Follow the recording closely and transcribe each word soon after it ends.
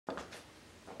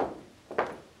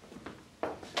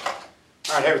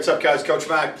All right, hey, what's up, guys? Coach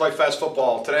Mac, Play Fast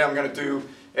Football. Today I'm going to do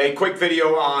a quick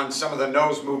video on some of the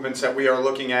nose movements that we are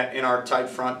looking at in our tight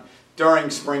front during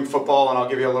spring football, and I'll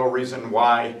give you a little reason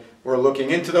why we're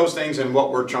looking into those things and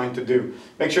what we're trying to do.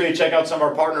 Make sure you check out some of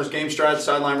our partners, Game Strat,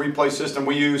 sideline replay system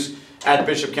we use at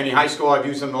Bishop Kenny High School. I've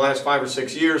used them the last 5 or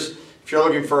 6 years. If you're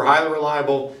looking for highly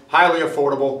reliable, highly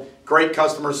affordable, great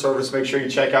customer service, make sure you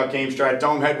check out Game Strat.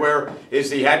 Dome Headwear is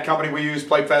the hat company we use,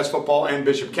 Play Fast Football and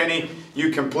Bishop Kenny.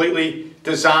 You completely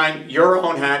design your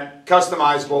own hat,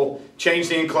 customizable, change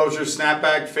the enclosure,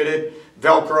 snapback, fitted,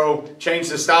 Velcro, change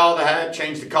the style of the hat,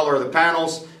 change the color of the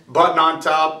panels, button on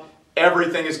top.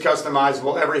 Everything is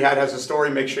customizable. Every hat has a story.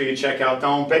 Make sure you check out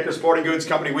Dome. Baker Sporting Goods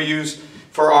company we use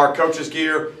for our coaches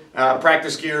gear,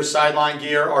 practice gear, sideline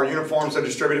gear. Our uniforms are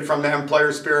distributed from them,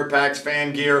 player spirit packs,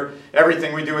 fan gear.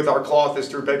 Everything we do with our cloth is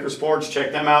through Baker Sports.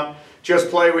 Check them out.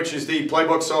 Just Play, which is the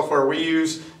playbook software we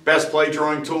use, best play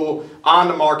drawing tool on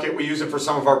the market. We use it for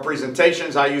some of our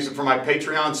presentations. I use it for my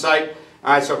Patreon site.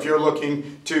 All right, so if you're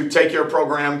looking to take your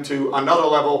program to another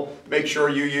level, make sure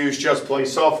you use Just Play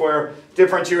software.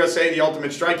 DifferenceUSA, the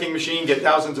ultimate striking machine. Get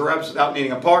thousands of reps without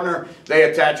needing a partner. They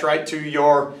attach right to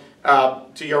your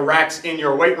racks in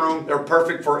your weight room. They're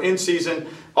perfect for in-season,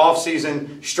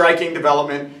 off-season, striking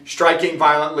development, striking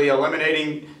violently,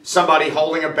 eliminating somebody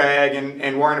holding a bag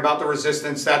and worrying about the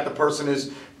resistance that the person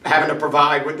is having to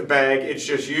provide with the bag. It's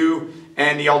just you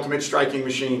and the ultimate striking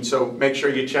machine. So make sure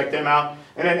you check them out.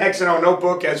 And then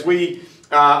XandOnotebook, as we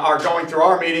are going through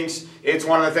our meetings, it's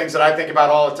one of the things that I think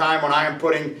about all the time when I am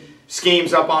putting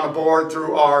schemes up on a board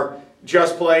through our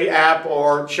Just Play app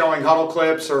or showing huddle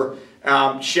clips or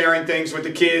sharing things with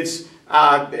the kids.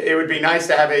 It would be nice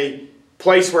to have a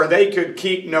place where they could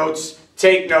keep notes,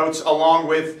 take notes along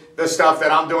with the stuff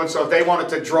that I'm doing. So if they wanted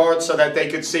to draw it so that they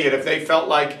could see it, if they felt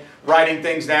like writing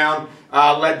things down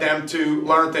led them to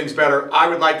learn things better, I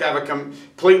would like to have a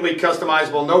completely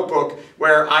customizable notebook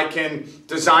where I can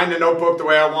design the notebook the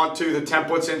way I want to, the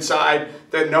templates inside,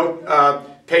 the note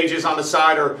pages on the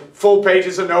side, or full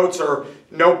pages of notes, or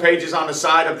note pages on the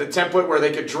side of the template where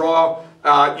they could draw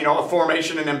a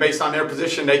formation, and then based on their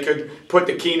position they could put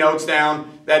the keynotes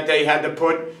down that they had to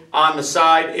put on the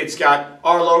side. It's got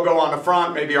our logo on the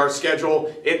front, maybe our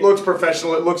schedule. It looks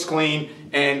professional, it looks clean,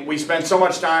 and we spend so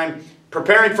much time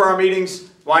preparing for our meetings.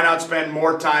 Why not spend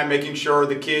more time making sure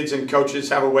the kids and coaches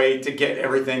have a way to get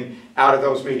everything out of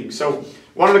those meetings? So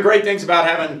one of the great things about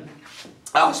having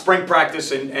spring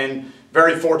practice, and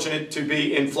very fortunate to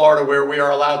be in Florida where we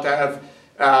are allowed to have,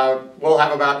 we'll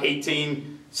have about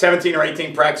 17 or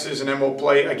 18 practices, and then we'll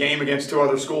play a game against 2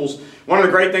 other schools. One of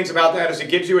the great things about that is it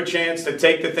gives you a chance to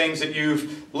take the things that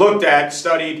you've looked at,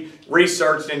 studied,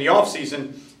 researched in the off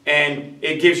season, and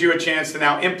it gives you a chance to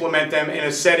now implement them in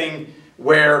a setting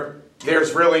where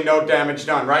there's really no damage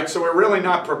done, right? So we're really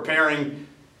not preparing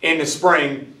in the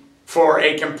spring for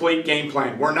a complete game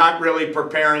plan. We're not really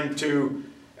preparing to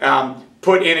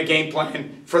put in a game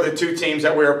plan for the 2 teams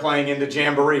that we are playing in the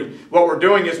Jamboree. What we're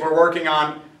doing is we're working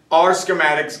on our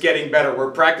schematics getting better.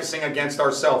 We're practicing against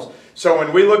ourselves. So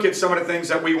when we look at some of the things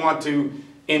that we want to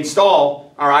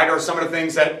install, all right, or some of the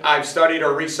things that I've studied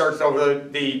or researched over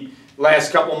the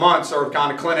last couple months, or have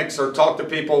gone to clinics or talked to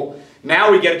people,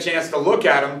 now we get a chance to look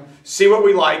at them, see what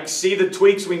we like, see the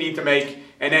tweaks we need to make,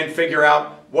 and then figure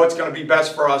out what's going to be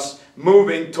best for us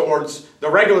moving towards the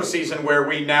regular season, where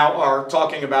we now are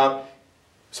talking about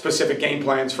specific game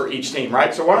plans for each team,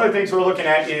 right? So one of the things we're looking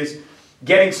at is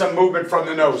getting some movement from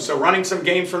the nose. So running some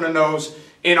games from the nose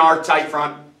in our tight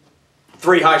front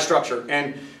 3 high structure.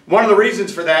 And one of the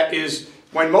reasons for that is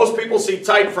when most people see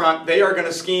tight front, they are going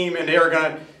to scheme, and they are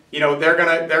going to, they're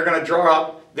going to draw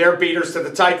up their beaters to the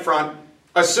tight front,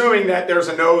 assuming that there's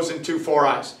a nose and 2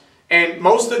 4-eyes. And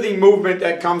most of the movement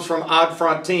that comes from odd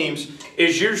front teams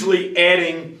is usually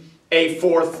adding a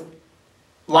 4th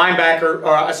linebacker,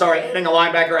 adding a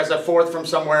linebacker as a 4th from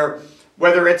somewhere,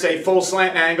 whether it's a full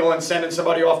slant angle and sending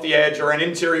somebody off the edge, or an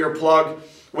interior plug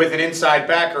with an inside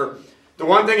backer. The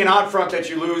one thing in odd front that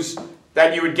you lose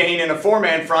that you would gain in a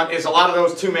 4-man front is a lot of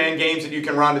those 2-man games that you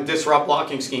can run to disrupt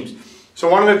blocking schemes. So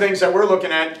one of the things that we're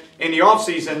looking at in the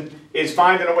offseason is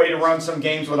finding a way to run some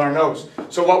games with our nose.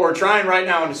 So what we're trying right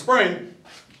now in the spring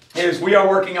is we are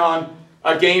working on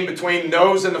a game between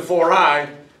nose and the 4-eye,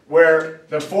 where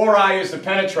the 4-eye is the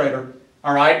penetrator,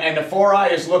 all right, and the 4-eye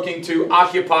is looking to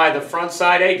occupy the front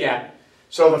side A-gap.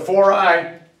 So the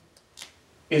 4-eye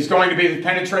is going to be the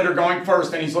penetrator going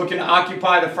first, and he's looking to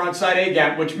occupy the front side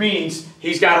A-gap, which means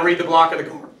he's got to read the block of the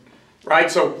guard,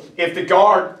 right? So if the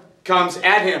guard comes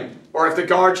at him, or if the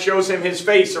guard shows him his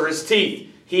face or his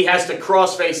teeth, he has to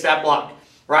cross-face that block,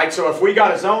 right? So if we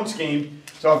got a zone scheme,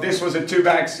 So if this was a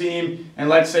two-back scheme, and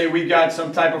let's say we've got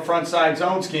some type of front side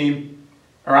zone scheme,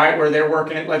 all right, where they're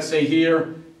working it, let's say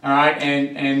here, all right,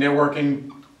 and they're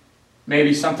working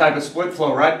maybe some type of split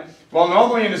flow, right? Well,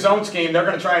 normally in the zone scheme, they're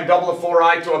going to try and double the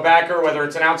 4-eye to a backer, whether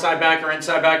it's an outside backer,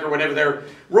 inside backer, whatever their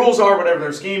rules are, whatever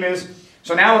their scheme is.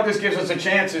 So now what this gives us a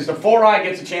chance is the 4-eye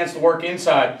gets a chance to work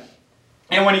inside.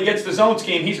 And when he gets the zone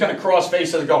scheme, he's going to cross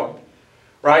face of the guard,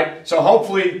 right? So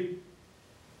hopefully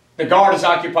the guard is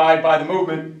occupied by the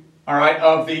movement, all right,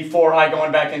 of the 4-eye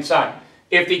going back inside.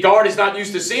 If the guard is not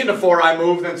used to seeing the 4-eye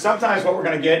move, then sometimes what we're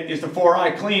going to get is the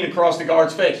 4-eye clean across the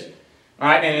guard's face, all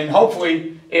right? And then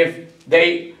hopefully if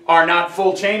they are not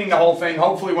full chaining the whole thing,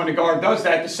 hopefully when the guard does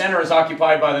that, the center is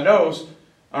occupied by the nose,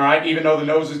 all right, even though the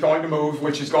nose is going to move,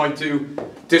 which is going to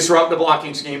disrupt the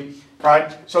blocking scheme.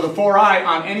 Right? So the 4-eye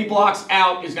on any blocks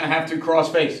out is going to have to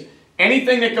cross face.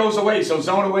 Anything that goes away, so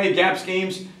zone away, gap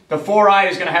schemes, the 4-eye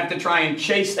is going to have to try and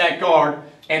chase that guard.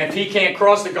 And if he can't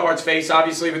cross the guard's face,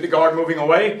 obviously with the guard moving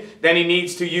away, then he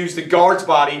needs to use the guard's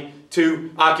body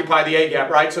to occupy the A-gap,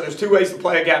 right? So there's two ways to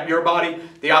play a gap, your body,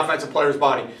 the offensive player's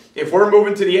body. If we're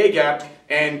moving to the A-gap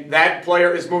and that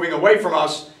player is moving away from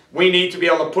us, we need to be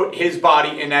able to put his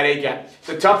body in that A-gap.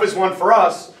 The toughest one for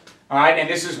us, all right, and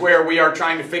this is where we are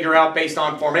trying to figure out based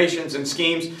on formations and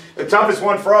schemes. The toughest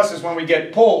one for us is when we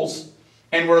get pulls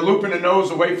and we're looping the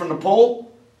nose away from the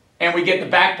pull and we get the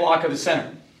back block of the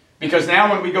center. Because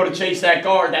now when we go to chase that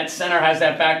guard, that center has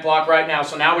that back block right now.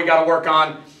 So now we got to work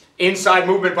on inside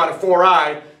movement by the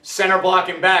 4-eye, center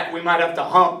blocking back. We might have to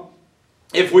hump.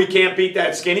 If we can't beat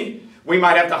that skinny, we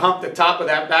might have to hump the top of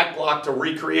that back block to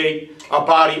recreate a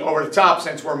body over the top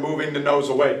since we're moving the nose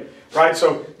away. Right,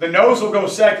 so the nose will go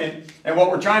second, and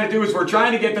what we're trying to do is we're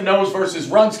trying to get the nose versus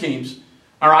run schemes.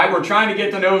 All right, we're trying to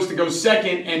get the nose to go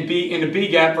second and be in the B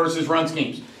gap versus run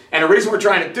schemes. And the reason we're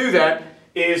trying to do that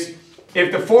is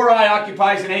if the 4-eye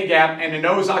occupies an A gap and the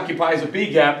nose occupies a B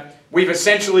gap, we've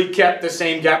essentially kept the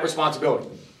same gap responsibility.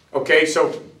 Okay,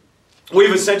 so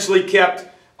we've essentially kept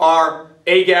our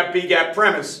A gap, B gap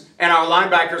premise, and our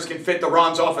linebackers can fit the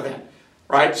runs off of that.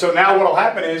 Right, so now what will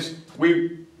happen is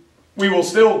we will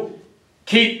still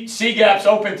keep C gaps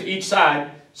open to each side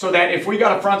so that if we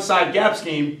got a front side gap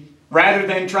scheme, rather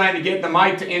than trying to get the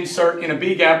mic to insert in a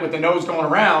B gap with the nose going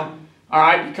around, all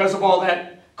right, because of all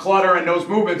that clutter and those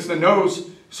movements, the nose,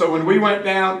 so when we went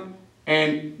down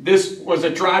and this was a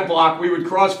drive block, we would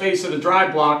cross face of the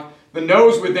drive block, the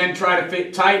nose would then try to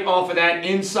fit tight off of that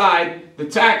inside the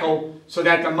tackle so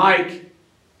that the mic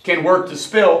can work to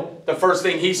spill the first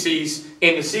thing he sees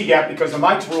in the C gap because the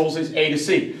Mike's rules is A to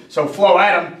C. So flow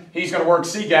at him, he's going to work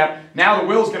C gap. Now the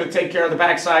Will's going to take care of the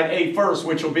backside A first,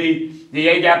 which will be the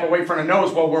A gap away from the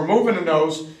nose. Well, we're moving the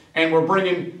nose and we're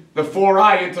bringing the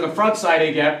 4-eye into the front side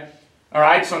A gap. All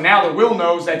right, so now the Will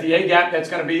knows that the A gap that's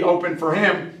going to be open for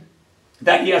him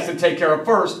that he has to take care of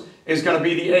first is going to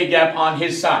be the A gap on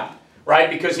his side, right?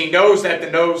 Because he knows that the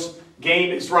nose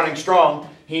game is running strong.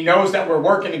 He knows that we're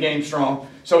working the game strong.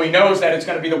 So he knows that it's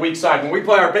going to be the weak side. When we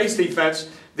play our base defense,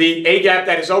 the A gap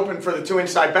that is open for the 2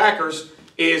 inside backers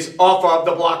is off of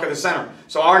the block of the center.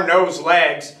 So our nose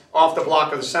lags off the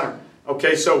block of the center.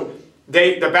 Okay, so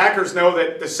the backers know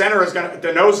that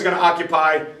the nose is going to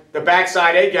occupy the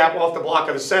backside A gap off the block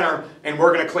of the center, and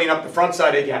we're going to clean up the front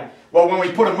side A gap. Well, when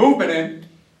we put a movement in,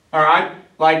 all right,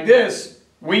 like this,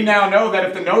 we now know that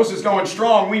if the nose is going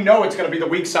strong, we know it's going to be the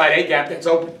weak side A gap that's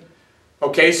open.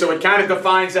 Okay, so it kind of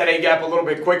defines that A gap a little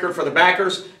bit quicker for the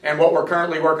backers, and what we're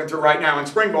currently working through right now in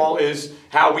spring ball is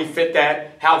how we fit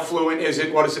that, how fluent is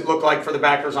it, what does it look like for the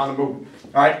backers on the movement.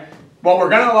 All right, what we're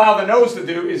going to allow the nose to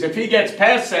do is if he gets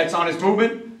pass sets on his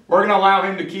movement, we're going to allow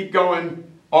him to keep going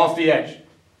off the edge.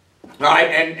 All right,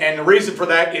 and the reason for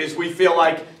that is we feel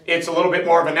like it's a little bit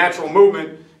more of a natural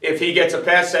movement if he gets a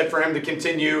pass set for him to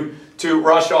continue to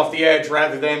rush off the edge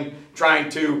rather than trying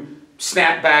to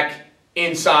snap back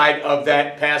inside of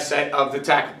that pass set of the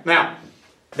tackle. Now,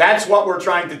 that's what we're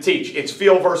trying to teach. It's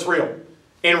feel versus real.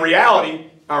 In reality,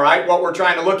 all right, what we're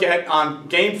trying to look at on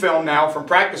game film now from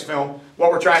practice film,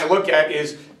 what we're trying to look at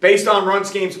is based on run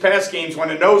schemes, pass schemes, when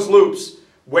the nose loops,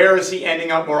 where is he ending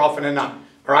up more often than not?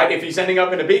 All right, if he's ending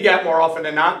up in a B gap more often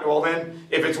than not, well then,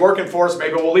 if it's working for us,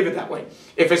 maybe we'll leave it that way.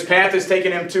 If his path is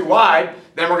taking him too wide,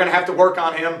 then we're going to have to work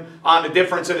on him on the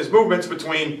difference in his movements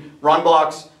between run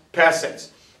blocks, pass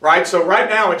sets. Right? So right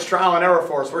now it's trial and error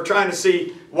for us. We're trying to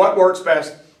see what works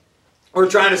best. We're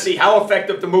trying to see how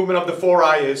effective the movement of the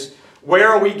 4-eye is. Where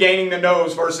are we gaining the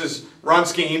nose versus run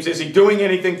schemes? Is he doing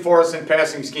anything for us in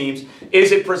passing schemes?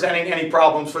 Is it presenting any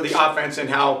problems for the offense and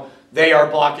how they are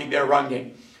blocking their run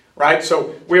game? Right?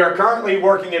 So we are currently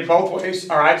working it both ways.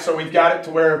 All right? So we've got it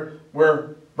to where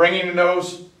we're bringing the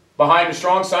nose behind the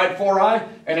strong side 4i,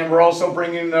 and then we're also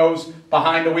bringing those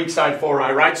behind the weak side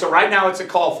 4i, right? So right now it's a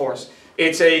call for us.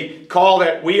 It's a call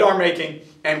that we are making,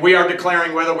 and we are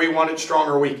declaring whether we want it strong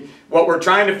or weak. What we're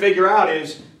trying to figure out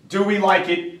is, do we like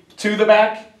it to the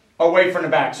back, away from the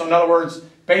back? So in other words,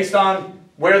 based on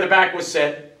where the back was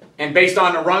set, and based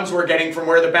on the runs we're getting from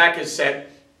where the back is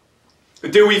set,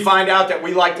 do we find out that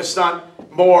we like to stunt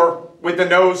more with the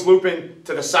nose looping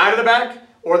to the side of the back,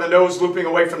 or the nose looping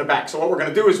away from the back? So what we're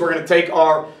going to do is we're going to take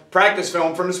our practice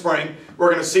film from the spring. We're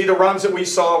going to see the runs that we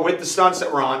saw with the stunts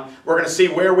that we're on. We're going to see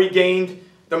where we gained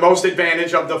the most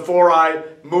advantage of the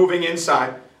 4i moving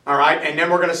inside. All right, and then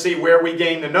we're going to see where we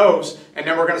gained the nose, and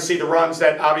then we're going to see the runs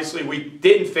that obviously we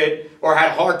didn't fit or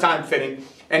had a hard time fitting.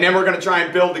 And then we're going to try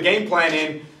and build the game plan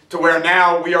in to where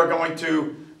now we are going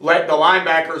to let the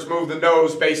linebackers move the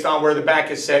nose based on where the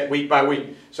back is set week by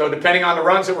week. So depending on the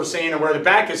runs that we're seeing and where the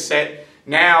back is set,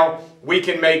 now we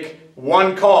can make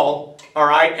one call, all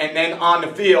right, and then on the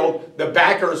field, the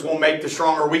backers will make the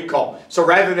strong or weak call. So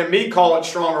rather than me call it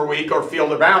strong or weak or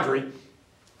field or boundary,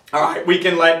 all right, we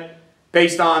can let,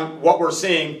 based on what we're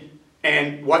seeing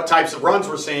and what types of runs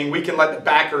we're seeing, we can let the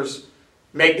backers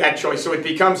make that choice. So it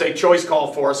becomes a choice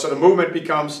call for us. So the movement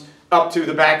becomes up to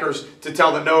the backers to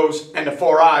tell the nose and the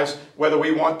 4i's whether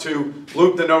we want to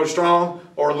loop the nose strong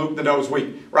or loop the nose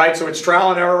weak, right? So it's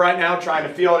trial and error right now, trying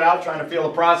to feel it out, trying to feel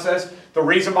the process. The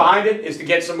reason behind it is to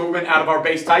get some movement out of our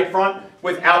base tight front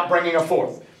without bringing a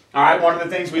fourth. All right, one of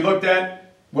the things we looked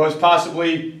at was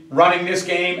possibly running this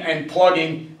game and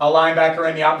plugging a linebacker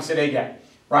in the opposite A-gap,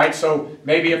 right? So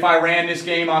maybe if I ran this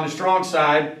game on the strong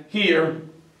side here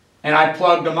and I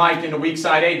plugged the Mike in the weak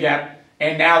side A-gap,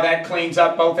 and now that cleans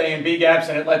up both A and B gaps,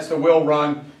 and it lets the Will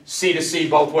run C to C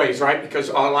both ways, right?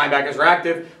 Because our linebackers are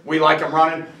active. We like them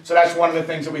running. So that's one of the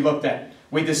things that we looked at.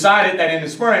 We decided that in the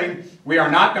spring, we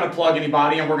are not going to plug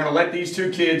anybody, and we're going to let these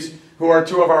two kids, who are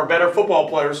two of our better football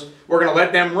players, we're going to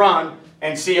let them run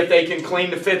and see if they can clean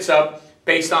the fits up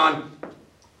based on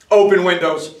open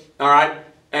windows, all right?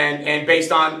 And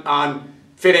based on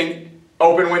fitting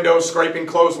open windows, scraping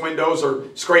closed windows, or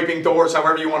scraping doors,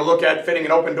 however you want to look at it, fitting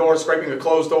an open door, scraping a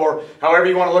closed door, however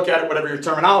you want to look at it, whatever your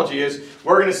terminology is.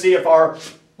 We're going to see if our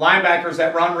linebackers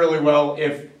that run really well,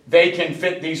 if they can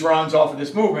fit these runs off of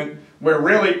this movement. Where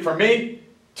really, for me,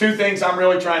 two things I'm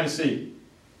really trying to see.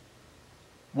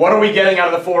 What are we getting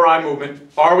out of the 4i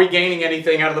movement? Are we gaining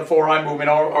anything out of the 4i movement?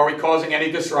 Are we causing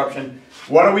any disruption?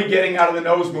 What are we getting out of the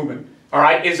nose movement? All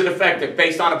right, is it effective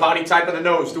based on a body type of the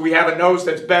nose? Do we have a nose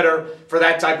that's better for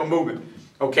that type of movement?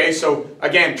 Okay, so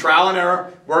again, trial and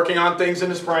error, working on things in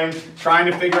the spring, trying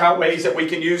to figure out ways that we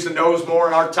can use the nose more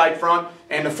in our tight front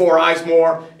and the 4i's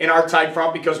more in our tight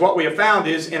front, because what we have found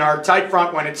is in our tight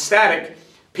front, when it's static,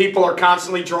 people are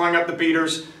constantly drawing up the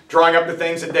beaters, drawing up the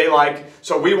things that they like.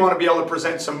 So we want to be able to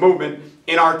present some movement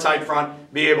in our tight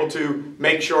front, be able to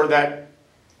make sure that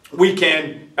we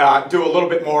can do a little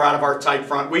bit more out of our tight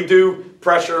front. We do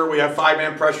pressure. We have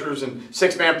 5-man pressures and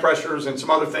 6-man pressures and some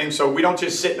other things. So we don't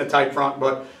just sit in the tight front,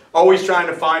 but always trying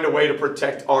to find a way to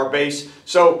protect our base.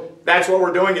 So that's what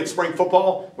we're doing in spring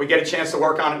football. We get a chance to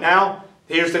work on it now.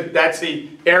 That's the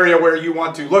area where you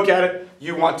want to look at it.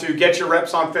 You want to get your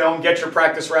reps on film, get your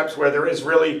practice reps where there is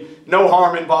really no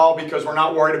harm involved, because we're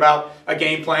not worried about a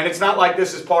game plan. It's not like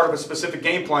this is part of a specific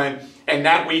game plan and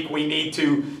that week we need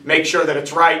to make sure that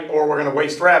it's right or we're going to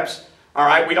waste reps. All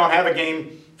right, we don't have a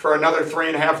game for another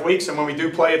 3.5 weeks, and when we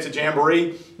do play, it's a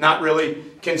jamboree. Not really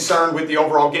concerned with the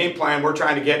overall game plan. We're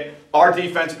trying to get our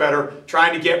defense better,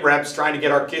 trying to get reps, trying to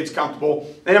get our kids comfortable,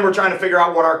 and then we're trying to figure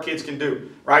out what our kids can do,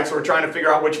 right? So we're trying to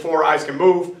figure out which 4i's can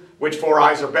move, which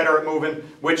 4i's are better at moving,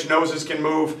 which noses can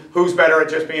move, who's better at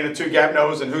just being a 2-gap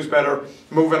nose, and who's better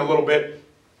moving a little bit.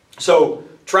 So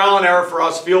trial and error for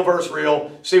us, feel versus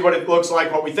real, see what it looks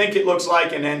like, what we think it looks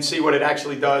like, and then see what it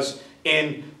actually does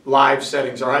in live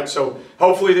settings, all right? So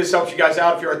hopefully this helps you guys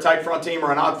out if you're a tight front team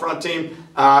or an odd front team,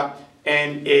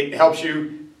 and it helps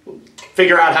you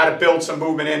figure out how to build some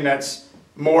movement in that's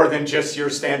more than just your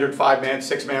standard 5-man,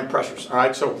 6-man pressures, all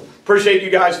right? So appreciate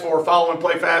you guys for following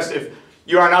Play Fast. If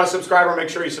you are not a subscriber, make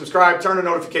sure you subscribe, turn the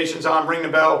notifications on, ring the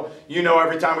bell. You know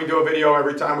every time we do a video,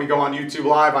 every time we go on YouTube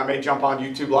Live. I may jump on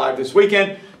YouTube Live this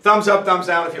weekend. Thumbs up, thumbs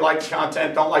down if you like the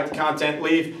content. Don't like the content,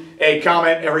 leave a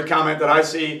comment. Every comment that I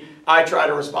see, I try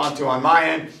to respond to on my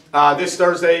end. This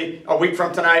Thursday, a week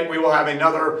from tonight, we will have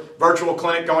another virtual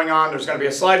clinic going on. There's going to be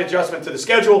a slight adjustment to the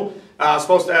schedule.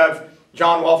 Supposed to have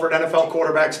John Walford, NFL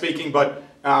quarterback, speaking, but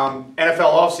NFL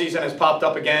offseason has popped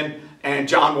up again, and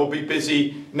John will be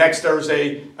busy next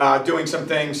Thursday doing some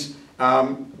things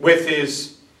with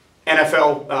his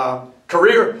NFL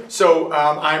career. So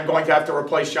I'm going to have to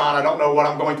replace John. I don't know what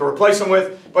I'm going to replace him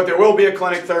with, but there will be a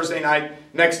clinic Thursday night,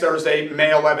 next Thursday, May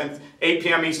 11th, 8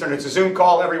 p.m. Eastern. It's a Zoom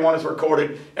call. Everyone is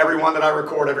recorded. Everyone that I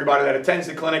record, everybody that attends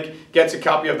the clinic gets a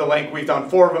copy of the link. We've done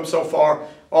 4 of them so far.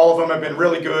 All of them have been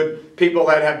really good. People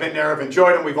that have been there have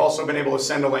enjoyed them. We've also been able to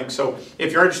send a link. So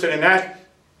if you're interested in that,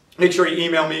 make sure you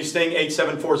email me,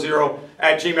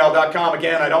 sting8740@gmail.com.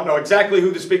 Again, I don't know exactly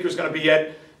who the speaker is going to be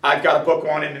yet. I've got to book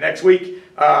one in the next week.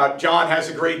 John has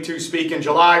agreed to speak in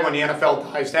July when the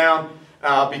NFL dies down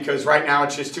because right now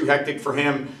it's just too hectic for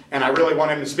him, and I really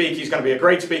want him to speak. He's going to be a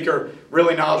great speaker,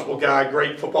 really knowledgeable guy,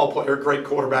 great football player, great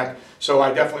quarterback. So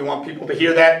I definitely want people to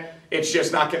hear that. It's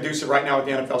just not conducive right now with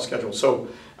the NFL schedule. So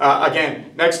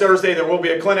again, next Thursday there will be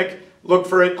a clinic. Look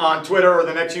for it on Twitter or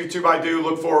the next YouTube I do.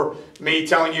 Look for me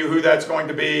telling you who that's going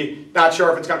to be. Not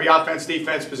sure if it's going to be offense,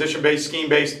 defense, position-based,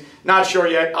 scheme-based. Not sure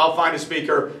yet. I'll find a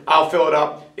speaker. I'll fill it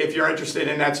up. If you're interested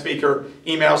in that speaker,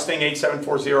 email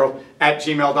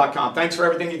sting8740@gmail.com. Thanks for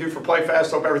everything you do for Play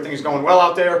Fast. Hope everything is going well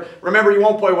out there. Remember, you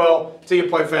won't play well till you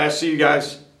play fast. See you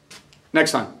guys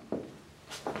next time.